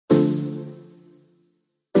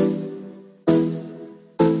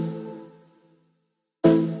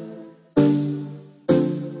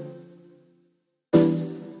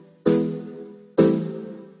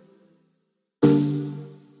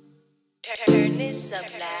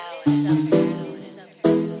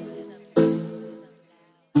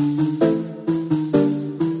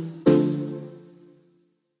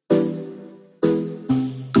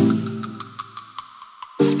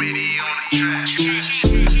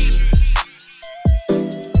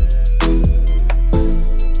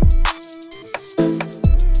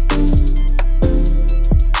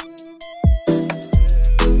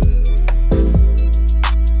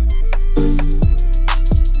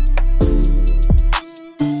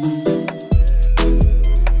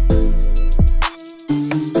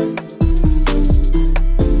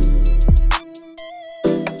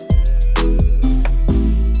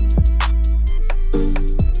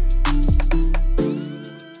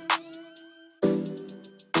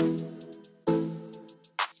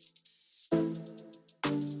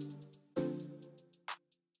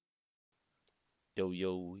Yo,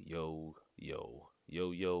 yo, yo, yo,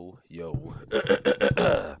 yo, yo, yo.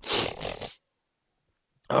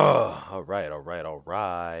 Oh, all right.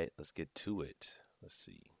 Let's get to it. Let's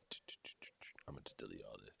see. I'm going to delete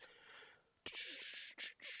all this.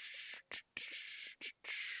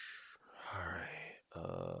 All right.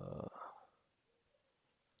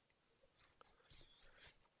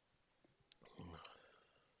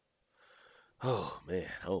 Oh man,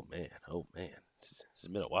 oh man, oh man. It's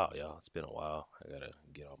been a while, y'all. It's been a while. I gotta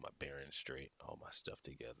get all my bearings straight, all my stuff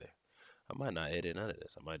together. I might not edit none of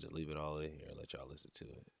this. I might just leave it all in here and let y'all listen to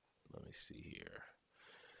it. Let me see here.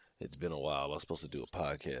 It's been a while. I was supposed to do a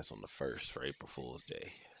podcast on the 1st for April Fool's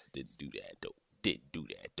Day. Didn't do that though. Didn't do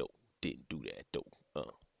that though. Didn't do that though.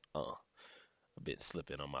 I've been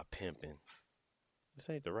slipping on my pimping. This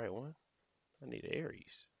ain't the right one. I need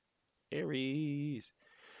Aries. Aries.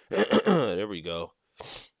 There we go.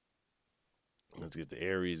 Let's get the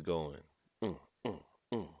Aries going. Mm, mm,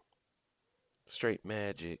 mm. Straight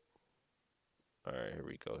magic. All right, here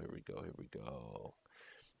we go. Here we go. Here we go.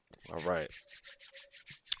 All right.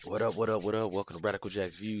 What up? What up? What up? Welcome to Radical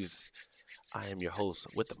Jack's Views. I am your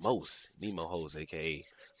host with the most, Nemo host, aka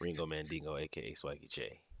Ringo Mandingo, aka Swaggy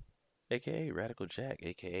J, aka Radical Jack,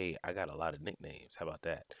 aka I got a lot of nicknames. How about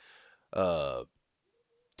that?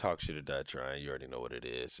 Talk shit or die trying. You already know what it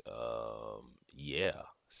is. Yeah.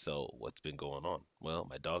 So what's been going on? Well,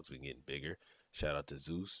 my dog's been getting bigger. Shout out to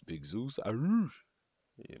Zeus, Big Zeus. Arush.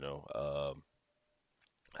 You know,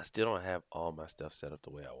 I still don't have all my stuff set up the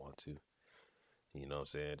way I want to. You know what I'm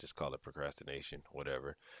saying? Just call it procrastination,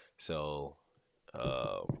 whatever. So,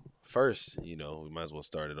 first, we might as well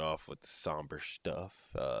start it off with the somber stuff.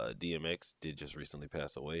 DMX did just recently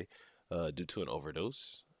pass away due to an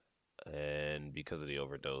overdose. And because of the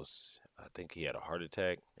overdose, I think he had a heart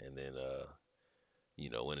attack and then,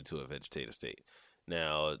 went into a vegetative state.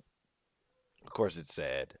 Now, of course, it's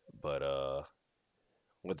sad, but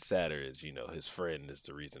what's sadder is, his friend is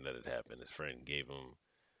the reason that it happened. His friend gave him,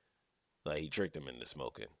 he tricked him into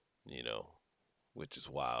smoking, which is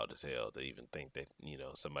wild as hell to even think that,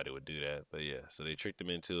 somebody would do that. But yeah, so they tricked him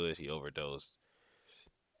into it. He overdosed,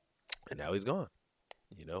 and now he's gone.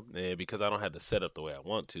 And because I don't have the setup the way I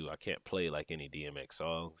want to, I can't play like any DMX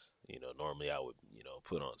songs. Normally I would,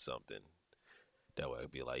 put on something that way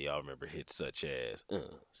I'd be like, y'all remember hits such as,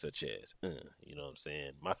 you know what I'm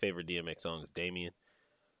saying? My favorite DMX song is Damien.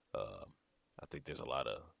 I think there's a lot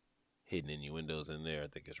of hidden innuendos in there. I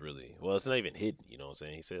think it's really, well, it's not even hidden, you know what I'm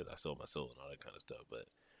saying? He says, I sold my soul and all that kind of stuff, but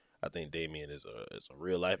I think Damien is a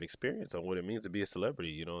real life experience on what it means to be a celebrity,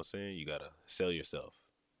 you know what I'm saying? You gotta sell yourself.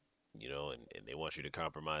 And they want you to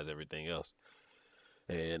compromise everything else.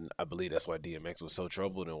 And I believe that's why DMX was so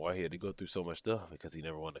troubled and why he had to go through so much stuff, because he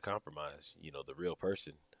never wanted to compromise, the real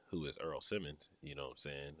person who is Earl Simmons, you know what I'm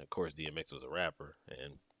saying? Of course, DMX was a rapper,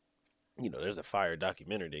 and, there's a fire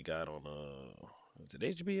documentary they got on, is it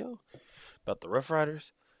HBO? About the Rough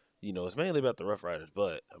Riders. It's mainly about the Rough Riders,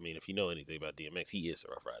 but, I mean, if you know anything about DMX, he is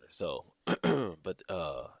a Rough Rider. So, but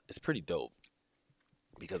it's pretty dope,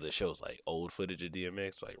 because it shows like old footage of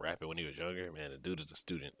DMX, like rapping when he was younger. Man, the dude is a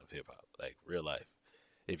student of hip hop, like real life.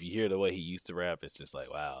 If you hear the way he used to rap, it's just like,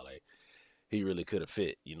 wow, like he really could have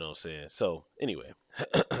fit, you know what I'm saying? So anyway,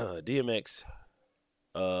 DMX,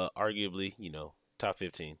 arguably, top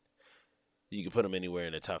 15. You can put him anywhere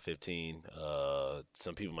in the top 15.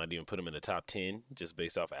 Some people might even put him in the top 10 just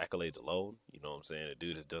based off of accolades alone. You know what I'm saying? The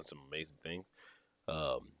dude has done some amazing things.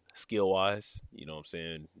 Skill wise, you know what I'm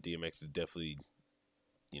saying? DMX is definitely,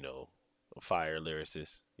 a fire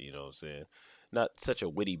lyricist, you know what I'm saying? Not such a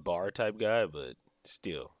witty bar type guy, but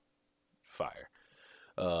still fire.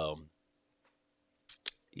 Yeah,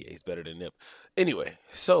 he's better than Nip. Anyway,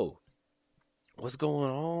 so what's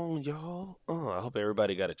going on, y'all? I hope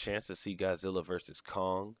everybody got a chance to see Godzilla versus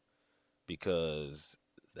Kong, because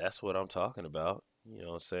That's what I'm talking about. You know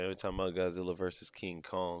what I'm saying? We're talking about Godzilla versus King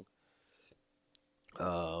Kong.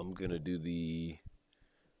 I'm gonna do the.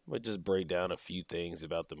 I'm gonna just break down a few things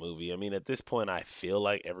about the movie. I mean, at this point, I feel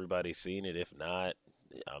like everybody's seen it. If not,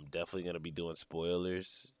 I'm definitely gonna be doing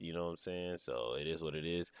spoilers. You know what I'm saying? So it is what it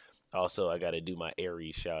is. Also, I gotta do my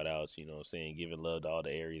Aries shout outs. You know what I'm saying? Giving love to all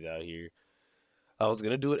the Aries out here. I was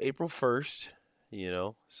gonna do it April 1st.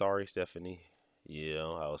 Sorry, Stephanie.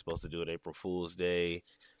 I was supposed to do it April Fool's Day.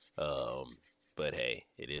 Um, but hey,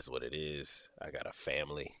 it is what it is. I got a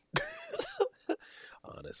family.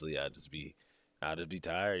 Honestly, I just be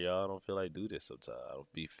tired, y'all. I don't feel like do this sometimes. I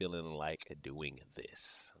don't be feeling like doing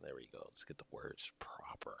this. There we go. Let's get the words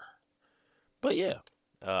proper. But yeah,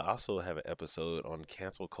 I also have an episode on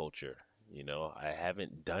cancel culture. I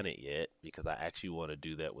haven't done it yet because I actually want to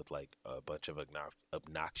do that with like a bunch of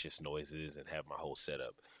obnoxious noises and have my whole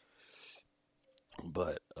setup.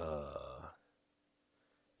 But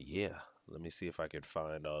yeah, let me see if I can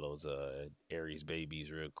find all those Aries babies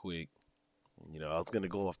real quick. I was gonna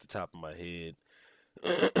go off the top of my head,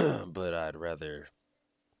 but I'd rather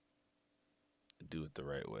do it the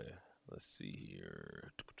right way. Let's see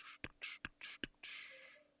here.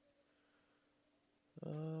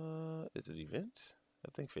 Is it events?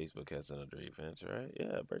 I think Facebook has it under events, right?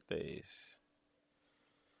 Yeah, birthdays.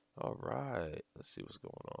 All right. Let's see what's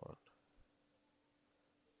going on.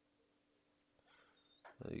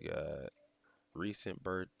 You got recent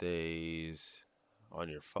birthdays. On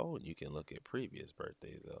your phone, you can look at previous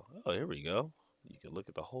birthdays, though. Oh, here we go. You can look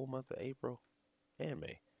at the whole month of April and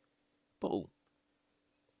May. Boom.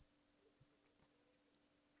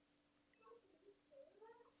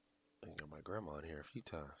 I got my grandma in here a few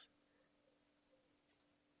times.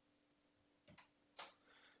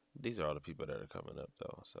 These are all the people that are coming up,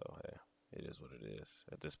 though. So, hey, it is what it is.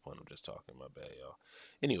 At this point, I'm just talking. My bad, y'all.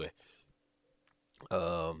 Anyway,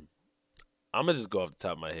 um, I'm gonna just go off the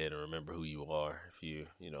top of my head and remember who you are. If you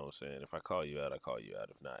know what I'm saying. If I call you out, I call you out.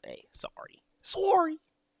 If not, hey, sorry. Sorry.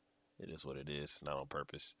 It is what it is. Not on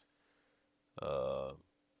purpose. Uh,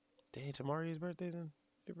 dang, Tamari's birthday's in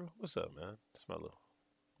April. What's up, man? It's my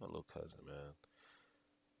little cousin, man.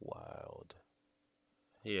 Wild.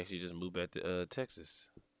 He actually just moved back to Texas.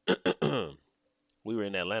 We were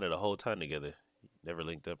in Atlanta the whole time together. Never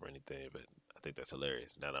linked up or anything, but I think that's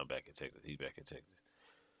hilarious. Now that I'm back in Texas. He's back in Texas.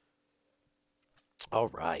 All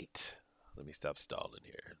right. Let me stop stalling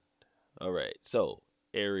here. All right. So,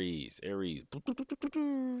 Aries.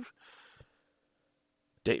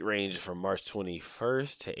 Date range from March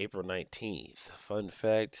 21st to April 19th. Fun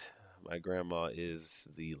fact, my grandma is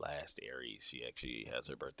the last Aries. She actually has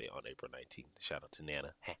her birthday on April 19th. Shout out to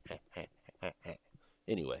Nana.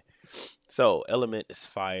 Anyway, so element is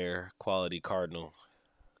fire, quality cardinal,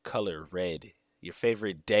 color red. Your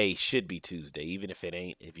favorite day should be Tuesday, even if it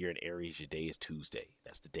ain't. If you're an Aries, your day is Tuesday.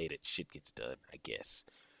 That's the day that shit gets done, I guess.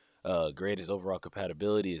 Greatest overall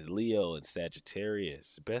compatibility is Leo and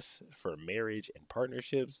Sagittarius. Best for marriage and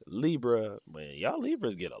partnerships, Libra. Man, y'all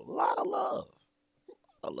Libras get a lot of love.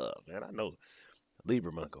 I love, man. I know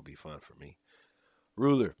Libra month gonna be fun for me.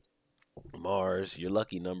 Ruler, Mars. Your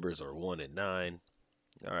lucky numbers are 1 and 9.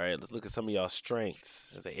 All right, let's look at some of y'all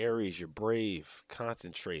strengths. As an Aries, you're brave,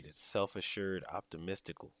 concentrated, self-assured,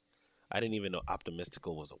 optimistical. I didn't even know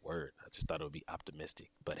optimistical was a word. I just thought it would be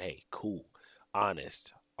optimistic. But hey, cool.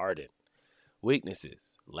 Honest, ardent.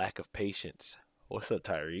 Weaknesses, lack of patience. What's up,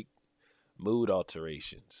 Tyreek? Mood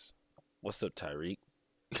alterations. What's up, Tyreek?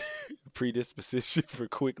 Predisposition for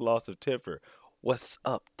quick loss of temper. What's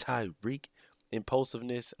up, Tyreek?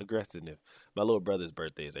 Impulsiveness, aggressiveness. My little brother's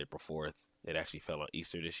birthday is April 4th. It actually fell on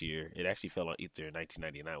Easter this year. It actually fell on Easter in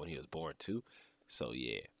 1999 when he was born, too. So,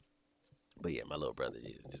 yeah. But yeah, my little brother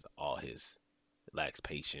is just all his lacks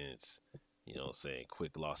patience, you know what I'm saying?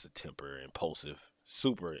 Quick loss of temper, impulsive,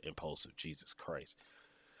 super impulsive. Jesus Christ.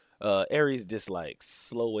 Aries dislikes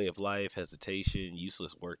slow way of life, hesitation,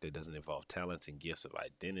 useless work that doesn't involve talents and gifts of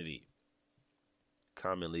identity.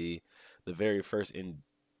 Commonly, the very first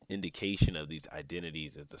indication of these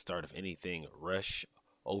identities is the start of anything rush,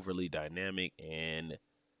 overly dynamic, and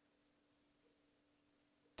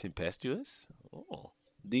tempestuous. Oh.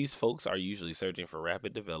 These folks are usually searching for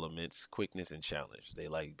rapid developments, quickness, and challenge. They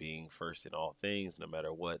like being first in all things, no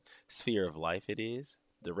matter what sphere of life it is.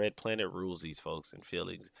 The red planet rules these folks, and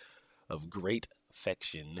feelings of great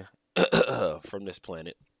affection from this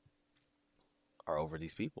planet are over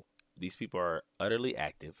these people. These people are utterly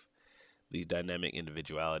active. These dynamic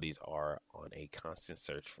individualities are on a constant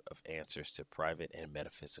search of answers to private and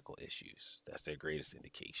metaphysical issues. That's their greatest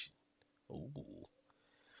indication. Ooh.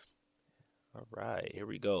 All right, here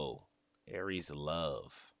we go. Aries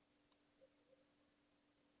love.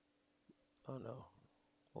 Oh no.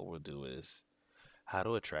 What we'll do is how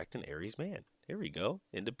to attract an Aries man. Here we go.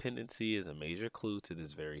 Independency is a major clue to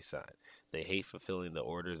this very sign. They hate fulfilling the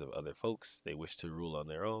orders of other folks. They wish to rule on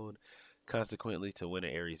their own. Consequently, to win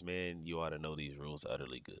an Aries man, you ought to know these rules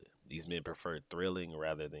utterly good. These men prefer thrilling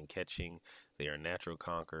rather than catching. They are natural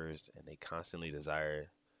conquerors, and they constantly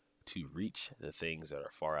desire to reach the things that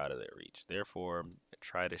are far out of their reach. Therefore,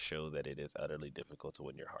 try to show that it is utterly difficult to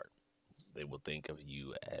win your heart. They will think of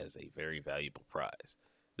you as a very valuable prize.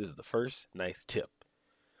 This is the first nice tip.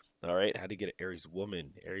 All right, how to get an Aries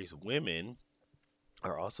woman. Aries women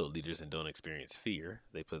are also leaders and don't experience fear.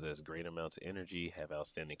 They possess great amounts of energy, have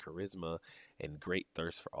outstanding charisma, and great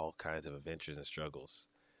thirst for all kinds of adventures and struggles.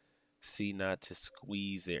 See not to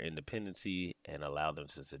squeeze their independency and allow them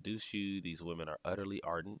to seduce you. These women are utterly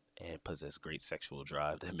ardent and possess great sexual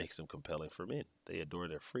drive that makes them compelling for men. They adore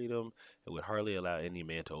their freedom and would hardly allow any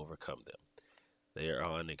man to overcome them. They are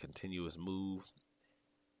on a continuous move,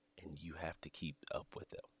 and you have to keep up with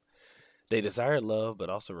them. They desire love, but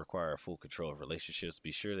also require full control of relationships.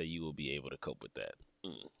 Be sure that you will be able to cope with that.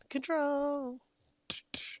 Control.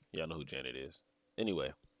 Y'all know who Janet is.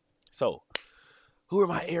 Anyway, so who are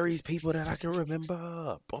my Aries people that I can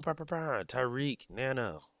remember? Tyreek,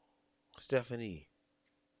 Nana, Stephanie,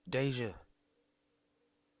 Deja.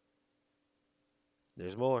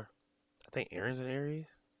 There's more. I think Aaron's an Aries.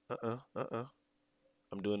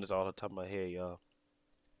 I'm doing this all off the top of my head, y'all.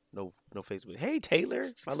 No Facebook. Hey, Taylor,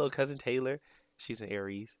 my little cousin Taylor. She's an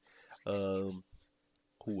Aries. Who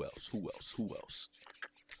else? Who else?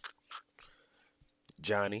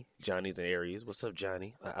 Johnny's an Aries. What's up,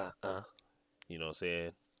 Johnny? You know what I'm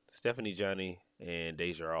saying? Stephanie, Johnny, and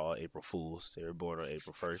Deja are all April Fools. They were born on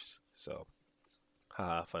April 1st. So,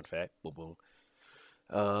 haha, fun fact. Boom,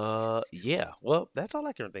 boom. Yeah. Well, that's all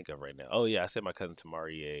I can think of right now. Oh yeah, I said my cousin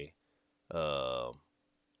Tamarie.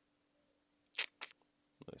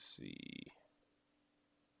 Let's see.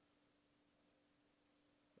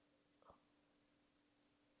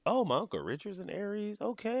 Oh, my Uncle Richard's an Aries.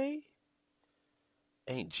 Okay.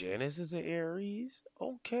 Aunt Janice is an Aries.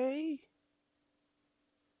 Okay.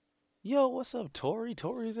 Yo, what's up, Tori?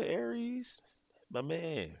 Tori's an Aries. My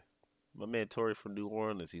man. My man Tori from New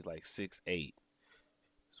Orleans. He's like 6'8". It's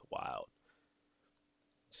wild.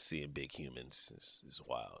 Just seeing big humans is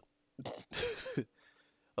wild.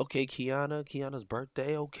 Okay, Kiana. Kiana's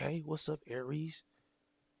birthday. Okay. What's up, Aries?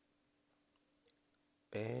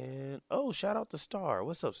 And oh, shout out to Star.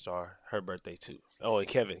 What's up, Star? Her birthday too. Oh, and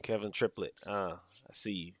Kevin Triplet. I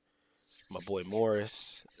see you. My boy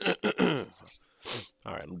Morris.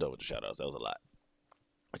 All right, I'm done with the shout outs. That was a lot.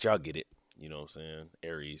 But y'all get it. You know what I'm saying?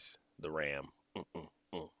 Aries, the Ram. Mm.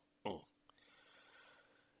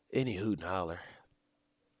 Any hoot and holler.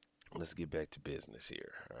 Let's get back to business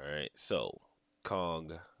here. All right. So,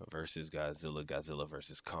 Kong versus Godzilla. Godzilla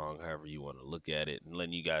versus Kong, however you want to look at it. And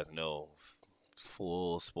letting you guys know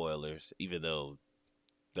full spoilers, even though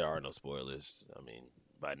there are no spoilers. I mean,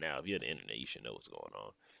 by now, if you have the internet, you should know what's going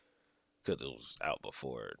on. Because it was out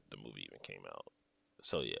before the movie even came out.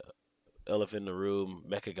 So, yeah. Elephant in the room,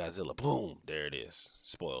 Mecha Godzilla. Boom. There it is.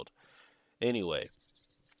 Spoiled. Anyway.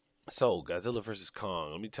 So, Godzilla vs.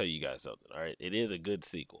 Kong, let me tell you guys something, all right? It is a good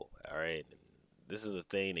sequel, all right? And this is a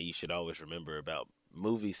thing that you should always remember about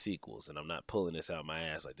movie sequels, and I'm not pulling this out my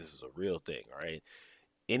ass like this is a real thing, all right?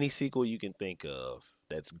 Any sequel you can think of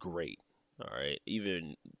that's great, all right?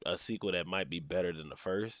 Even a sequel that might be better than the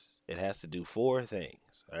first, it has to do four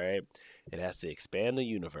things, all right? It has to expand the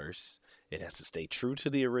universe. It has to stay true to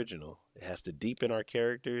the original. It has to deepen our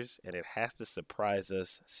characters, and it has to surprise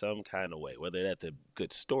us some kind of way. Whether that's a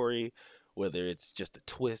good story, whether it's just a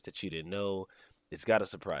twist that you didn't know, it's got to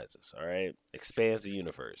surprise us, all right? Expands the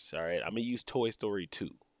universe, all right? I'm going to use Toy Story 2.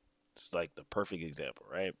 It's like the perfect example,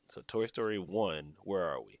 right? So Toy Story 1, where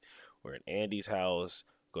are we? We're in Andy's house,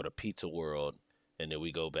 go to Pizza World, and then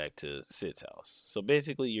we go back to Sid's house. So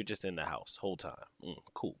basically, you're just in the house whole time.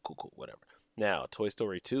 Cool, whatever. Now, Toy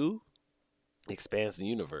Story 2 expands the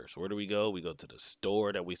universe. Where do we go? We go to the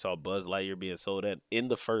store that we saw Buzz Lightyear being sold at in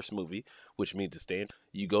the first movie, which means to stay in.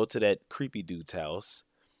 You go to that creepy dude's house.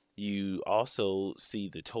 You also see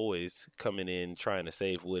the toys coming in trying to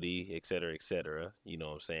save Woody, et cetera, et cetera. You know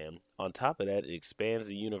what I'm saying? On top of that, it expands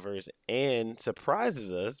the universe and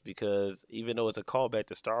surprises us because even though it's a callback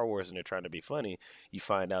to Star Wars and they're trying to be funny, you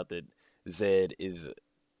find out that Zed is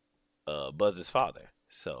Buzz's father.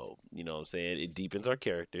 So, you know what I'm saying? It deepens our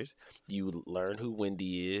characters. You learn who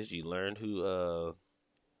Wendy is. You learn who,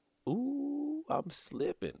 ooh, I'm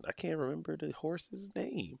slipping. I can't remember the horse's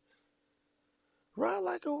name. Ride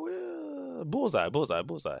like a wheel. Bullseye.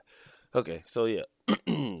 Okay, so yeah.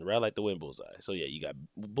 Right like the wind, Bullseye. So yeah, you got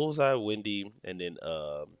Bullseye, Wendy, and then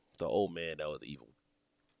the old man that was evil,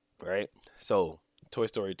 right? So Toy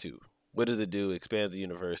Story 2. What does it do? Expands the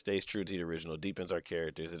universe, stays true to the original, deepens our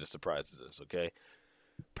characters, and it surprises us, okay?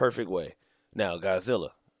 Perfect way. Now, Godzilla.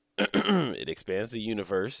 It expands the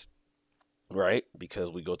universe, right?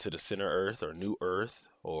 Because we go to the center Earth or New Earth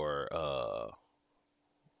or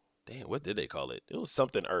damn, what did they call it? It was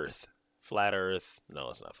something Earth. Flat Earth.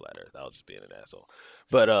 No, it's not flat Earth. I was just being an asshole.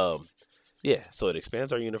 But yeah, so it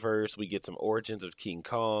expands our universe. We get some origins of King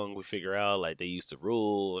Kong. We figure out like they used to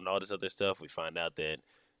rule and all this other stuff. We find out that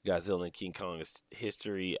Godzilla and King Kong's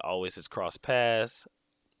history always has crossed paths.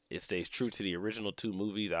 It stays true to the original two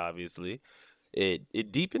movies, obviously.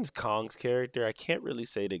 It deepens Kong's character. I can't really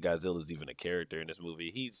say that Godzilla's even a character in this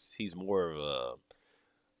movie. He's more of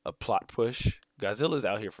a plot push. Godzilla's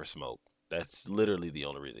out here for smoke. That's literally the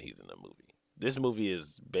only reason he's in the movie. This movie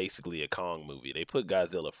is basically a Kong movie. They put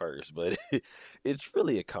Godzilla first, but it's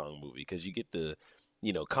really a Kong movie because you get the,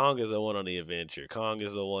 Kong is the one on the adventure. Kong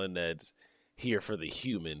is the one that's here for the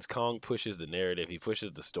humans. Kong pushes the narrative. He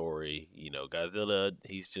pushes the story. Godzilla,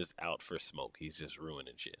 he's just out for smoke. He's just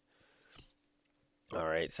ruining shit. All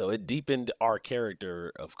right, so it deepened our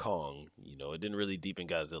character of Kong. It didn't really deepen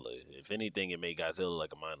Godzilla. If anything, it made Godzilla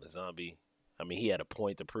like a mindless zombie. I mean, he had a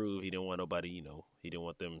point to prove. He didn't want nobody, he didn't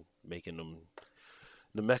want them making them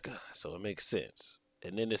the mecha. So it makes sense.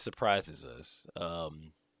 And then it surprises us.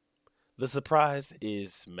 The surprise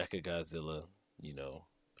is Mecha Godzilla, you know,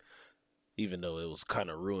 even though it was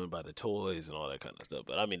kind of ruined by the toys and all that kind of stuff.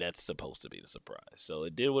 But I mean, that's supposed to be the surprise. So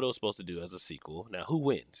it did what it was supposed to do as a sequel. Now, who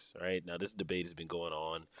wins, right? Now, this debate has been going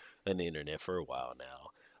on the internet for a while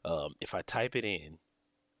now. If I type it in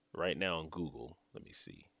right now on Google, let me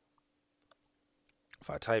see. If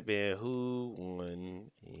I type in who won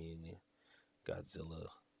in Godzilla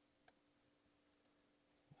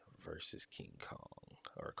versus King Kong,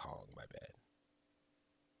 or Kong, my bad.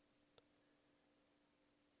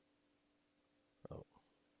 Oh,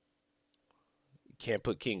 can't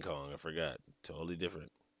put King Kong. I forgot. Totally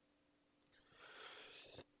different.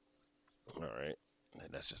 All right.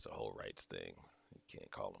 And that's just a whole rights thing. You can't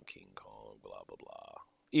call him King Kong, blah, blah, blah.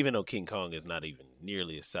 Even though King Kong is not even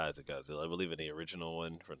nearly as size as Godzilla. I believe in the original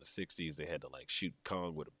one from the 60s, they had to like shoot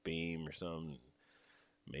Kong with a beam or something.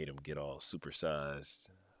 Made him get all supersized.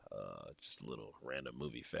 Just a little random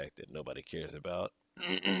movie fact that nobody cares about.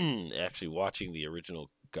 Actually, watching the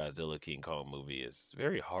original Godzilla King Kong movie is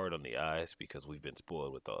very hard on the eyes because we've been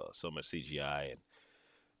spoiled with so much CGI, and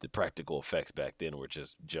the practical effects back then were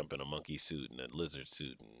just jump in a monkey suit and a lizard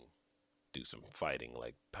suit and do some fighting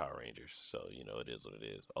like Power Rangers. So, it is what it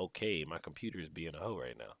is. Okay, my computer is being a hoe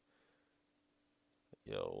right now.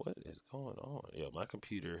 Yo, what is going on? Yo, my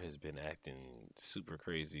computer has been acting super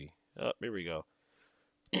crazy. Oh, here we go.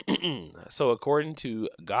 So, according to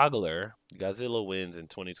Goggler, Godzilla wins in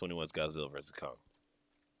 2021's Godzilla vs. Kong.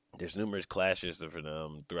 There's numerous clashes for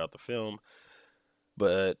them throughout the film,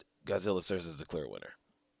 but Godzilla serves as the clear winner.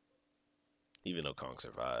 Even though Kong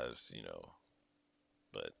survives.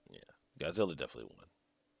 But yeah, Godzilla definitely won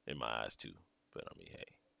in my eyes too. But I mean,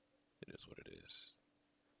 hey, it is what it is.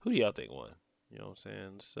 Who do y'all think won? You know what I'm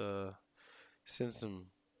saying? Let's send some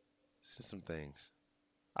send some things.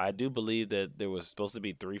 I do believe that there was supposed to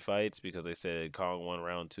be three fights because they said Kong won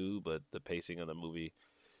round two, but the pacing of the movie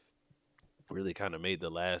really kind of made the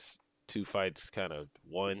last two fights kind of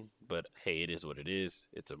one. But hey, it is what it is.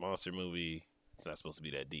 It's a monster movie. It's not supposed to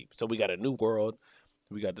be that deep. So we got a new world.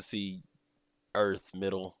 We got to see Earth,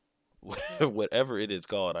 Middle, whatever it is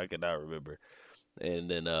called. I cannot remember. And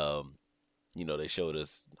then they showed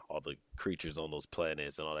us all the creatures on those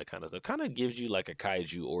planets and all that kind of stuff. Kind of gives you like a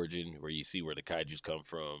kaiju origin where you see where the kaijus come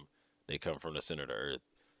from. They come from the center of the earth,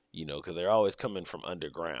 because they're always coming from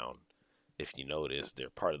underground. If you notice, they're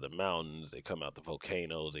part of the mountains. They come out the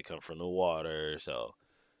volcanoes. They come from the water. So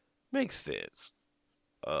makes sense.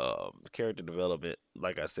 Character development,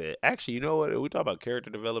 like I said, actually, you know what? We talk about character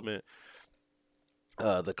development.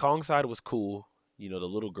 The Kong side was cool. The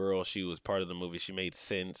little girl, she was part of the movie. She made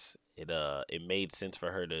sense. It made sense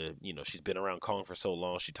for her to, she's been around Kong for so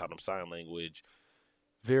long. She taught him sign language.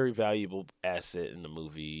 Very valuable asset in the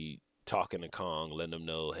movie. Talking to Kong, letting him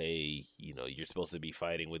know, hey, you're supposed to be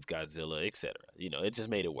fighting with Godzilla, etc. It just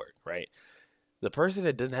made it work, right? The person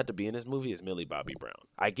that doesn't have to be in this movie is Millie Bobby Brown.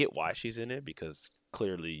 I get why she's in it because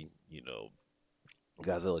clearly,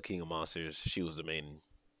 Godzilla King of Monsters, she was the main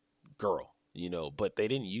girl, but they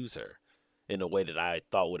didn't use her in a way that I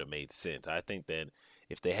thought would have made sense. I think that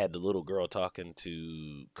if they had the little girl talking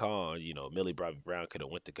to Kong, Millie Bobby Brown could have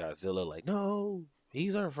went to Godzilla like, no,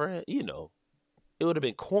 he's our friend. It would have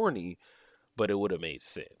been corny, but it would have made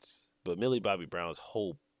sense. But Millie Bobby Brown's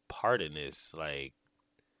whole part in this, like,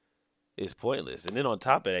 is pointless. And then on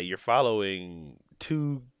top of that, you're following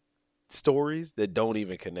two stories that don't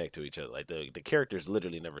even connect to each other. Like the characters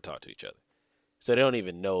literally never talk to each other. So they don't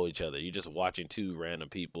even know each other. You're just watching two random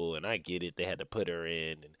people, and I get it. They had to put her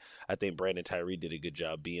in, and I think Brandon Tyree did a good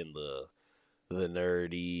job being the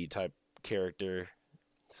nerdy type character.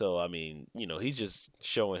 So I mean, he's just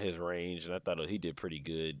showing his range, and I thought he did pretty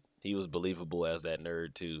good. He was believable as that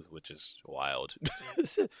nerd too, which is wild.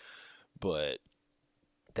 But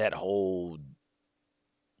that whole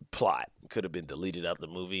plot could have been deleted out the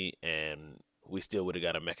movie, and we still would have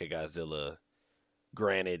got a Mecha Godzilla.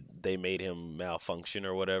 Granted, they made him malfunction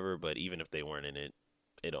or whatever, but even if they weren't in it,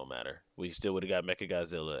 it don't matter. We still would have got Mecha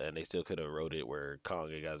Godzilla, and they still could have wrote it where Kong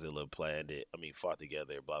and Godzilla planned it. I mean, fought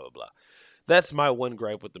together, blah blah blah. That's my one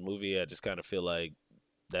gripe with the movie. I just kind of feel like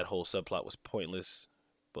that whole subplot was pointless.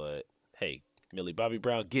 But hey, Millie Bobby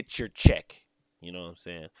Brown, get your check. You know what I'm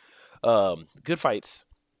saying? Good fights.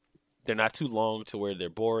 They're not too long to where they're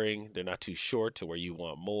boring. They're not too short to where you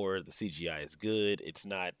want more. The CGI is good. It's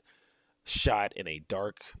not shot in a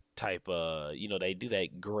dark type they do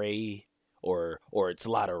that gray or it's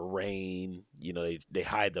a lot of rain. They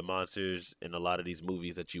hide the monsters in a lot of these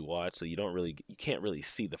movies that you watch, so you can't really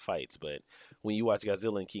see the fights. But when you watch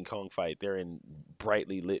Godzilla and King Kong fight, they're in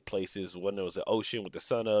brightly lit places. When there was an ocean with the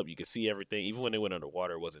sun up, you could see everything. Even when they went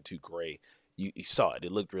underwater, it wasn't too gray. You saw it.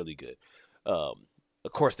 It looked really good.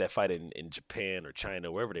 Of course, that fight in Japan or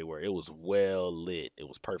China, wherever they were, it was well lit. It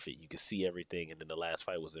was perfect. You could see everything. And then the last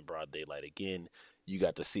fight was in broad daylight again. You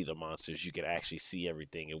got to see the monsters. You could actually see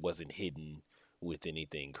everything. It wasn't hidden with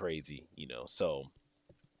anything crazy. So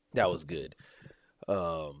that was good.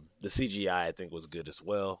 The CGI, I think, was good as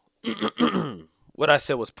well. What I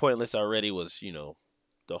said was pointless already was,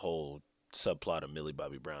 the whole subplot of Millie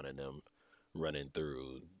Bobby Brown and them running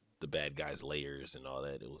through the bad guys' layers and all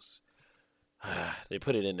that. It was they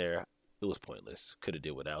put it in there. It was pointless. Could have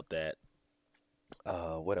did without that.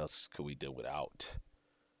 What else could we do without?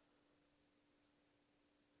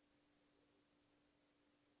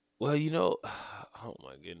 Well, oh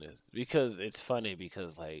my goodness, because it's funny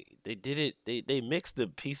because like they did it. They mixed the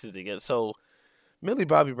pieces together. So Millie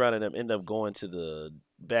Bobby Brown and them end up going to the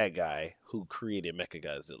bad guy who created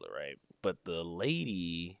Mechagodzilla, right? But the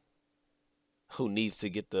lady who needs to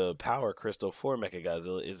get the power crystal for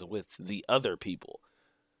Mechagodzilla is with the other people.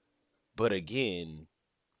 But again,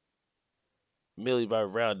 Millie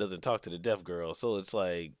Bobby Brown doesn't talk to the deaf girl, so it's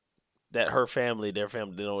like that her family, their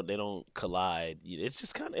family, they don't collide. It's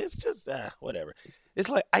just whatever. It's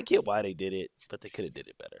like I get why they did it, but they could have did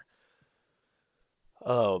it better.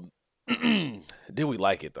 Um, did we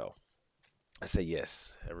like it though? I say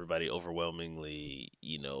yes. Everybody overwhelmingly,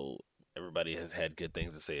 everybody has had good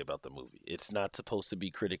things to say about the movie. It's not supposed to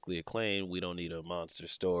be critically acclaimed. We don't need a monster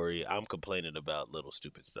story. I'm complaining about little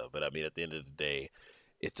stupid stuff, but I mean, at the end of the day,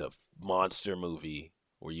 it's a monster movie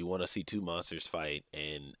where you want to see two monsters fight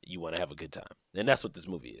and you want to have a good time. And that's what this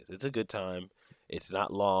movie is. It's a good time. It's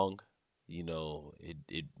not long.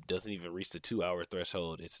 It doesn't even reach the 2 hour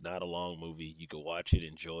threshold. It's not a long movie. You can watch it,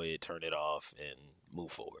 enjoy it, turn it off, and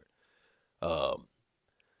move forward. Um,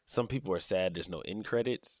 some people are sad there's no end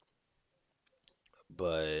credits,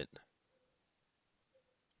 but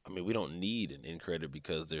I mean, we don't need an end credit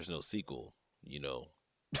because there's no sequel. You know,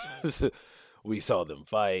 we saw them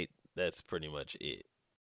fight. That's pretty much it.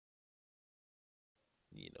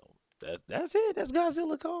 That's it. That's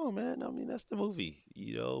Godzilla Kong, man. I mean, that's the movie.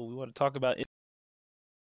 We want to talk about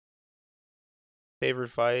favorite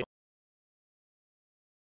fight,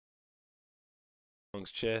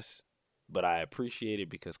 Kong's chest, but I appreciate it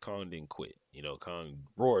because Kong didn't quit. Kong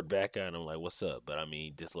roared back at him like, "What's up?" But I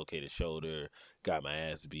mean, dislocated shoulder, got my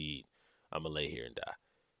ass beat. I'm gonna lay here and die.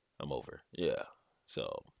 I'm over. Yeah.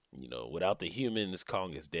 So without the humans,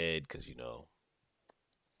 Kong is dead because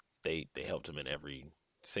they helped him in every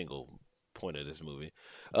single point of this movie.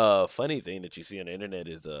 Funny thing that you see on the internet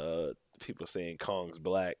is people saying Kong's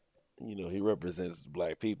black. He represents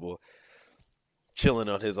black people chilling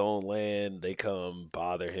on his own land. They come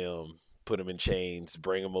bother him, put him in chains,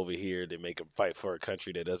 bring him over here. They make him fight for a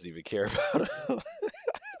country that doesn't even care about him.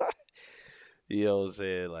 You know what I'm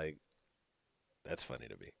saying? Like, that's funny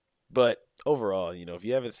to me. But overall, if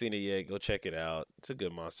you haven't seen it yet, go check it out. It's a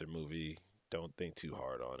good monster movie. Don't think too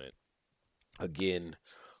hard on it. Again,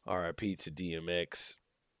 RIP to DMX.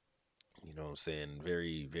 You know what I'm saying?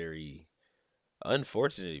 Very, very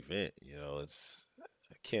unfortunate event.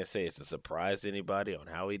 I can't say it's a surprise to anybody on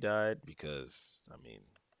how he died because I mean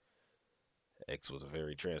X was a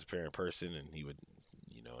very transparent person and he would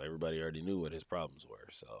everybody already knew what his problems were.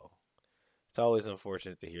 So It's always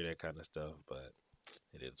unfortunate to hear that kind of stuff, but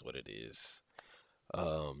it is what it is.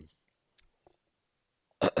 Um,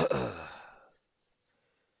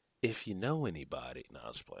 if you know anybody, no,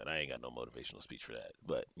 I'm just playing. I ain't got no motivational speech for that.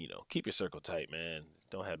 But keep your circle tight, man.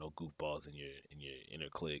 Don't have no goofballs in your inner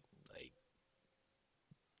clique. Like,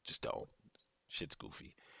 just don't. Shit's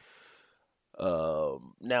goofy.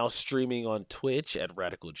 Now streaming on Twitch at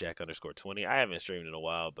RadicalJack_20. I haven't streamed in a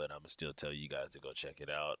while, but I'm gonna still tell you guys to go check it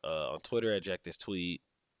out. On Twitter at Jack This Tweet.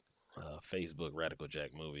 Facebook Radical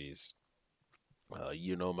Jack Movies.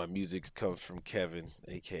 My music comes from Kevin,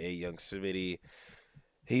 aka Young Smitty.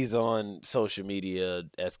 He's on social media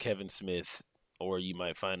as Kevin Smith, or you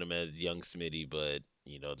might find him as Young Smitty, but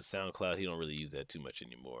the SoundCloud, he don't really use that too much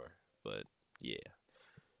anymore. But yeah.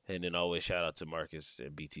 And then always shout out to Marcus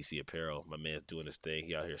at BTC Apparel. My man's doing his thing.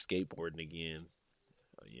 He out here skateboarding again.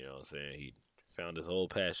 You know what I'm saying? He found his whole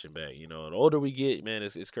passion back. The older we get, man,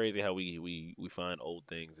 it's crazy how we find old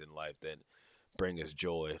things in life that bring us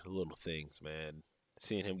joy. Little things, man.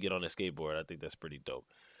 Seeing him get on a skateboard, I think that's pretty dope.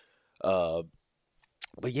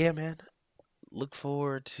 But yeah, man. Look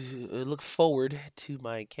forward to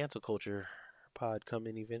my cancel culture pod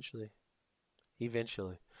coming eventually.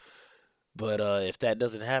 Eventually. But if that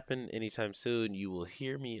doesn't happen anytime soon, you will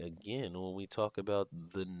hear me again when we talk about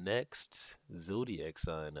the next zodiac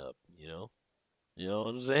sign up. You know what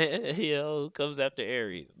I'm saying? Who comes after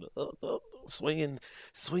Aries?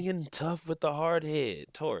 Swinging tough with the hard head,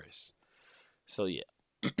 Taurus. So yeah,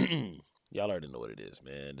 y'all already know what it is,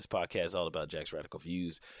 man. This podcast is all about Jack's radical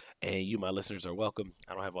views, and you, my listeners, are welcome.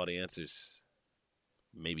 I don't have all the answers.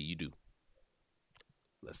 Maybe you do.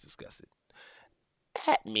 Let's discuss it.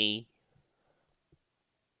 At me.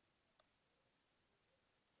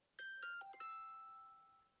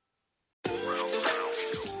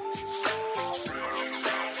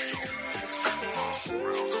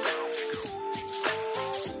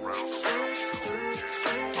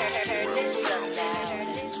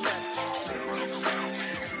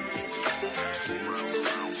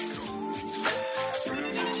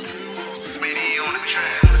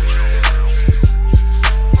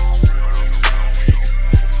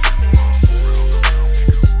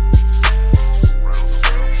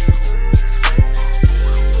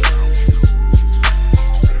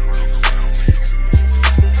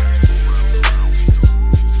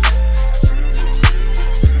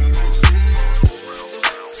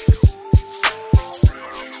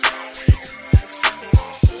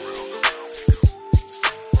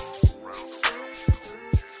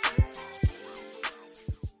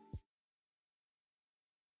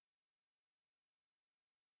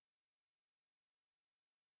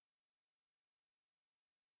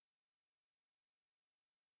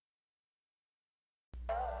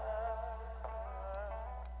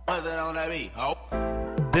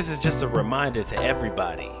 This is just a reminder to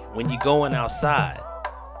everybody, when you're going outside,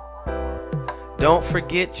 don't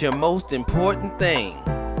forget your most important thing.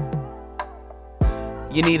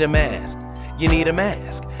 You need a mask. You need a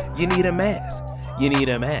mask. You need a mask. You need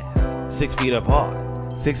a mask. 6 feet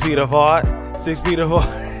apart. 6 feet apart. 6 feet apart.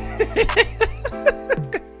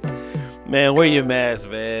 Man, wear your mask,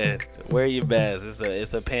 man. Wear your mask.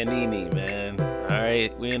 It's a panini, man.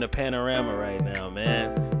 Alright? We in a panorama right now,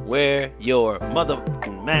 man. Wear your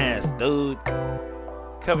motherfucking mask, dude.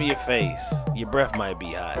 Cover your face. Your breath might be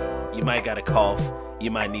hot. You might got a cough.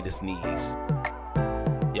 You might need a sneeze.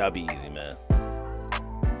 Y'all be easy, man.